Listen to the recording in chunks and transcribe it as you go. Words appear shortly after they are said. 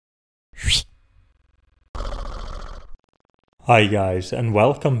Hi guys, and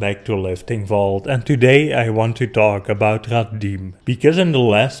welcome back to Lifting Vault, and today I want to talk about Radim, because in the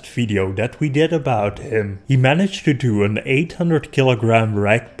last video that we did about him, he managed to do an 800 kilogram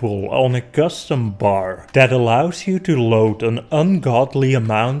rack pull on a custom bar that allows you to load an ungodly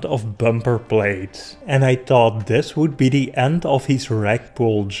amount of bumper plates. And I thought this would be the end of his rack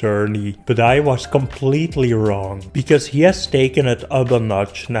pull journey, but I was completely wrong, because he has taken it up a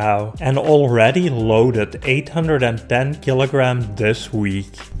notch now and already loaded 810 kilograms this week.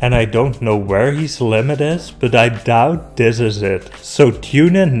 And I don't know where his limit is, but I doubt this is it. So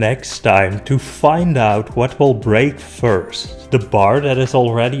tune in next time to find out what will break first. The bar that is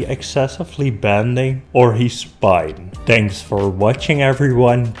already excessively bending or his spine. Thanks for watching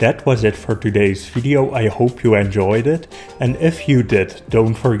everyone. That was it for today's video. I hope you enjoyed it. And if you did,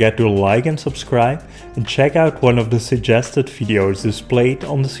 don't forget to like and subscribe and check out one of the suggested videos displayed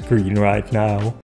on the screen right now.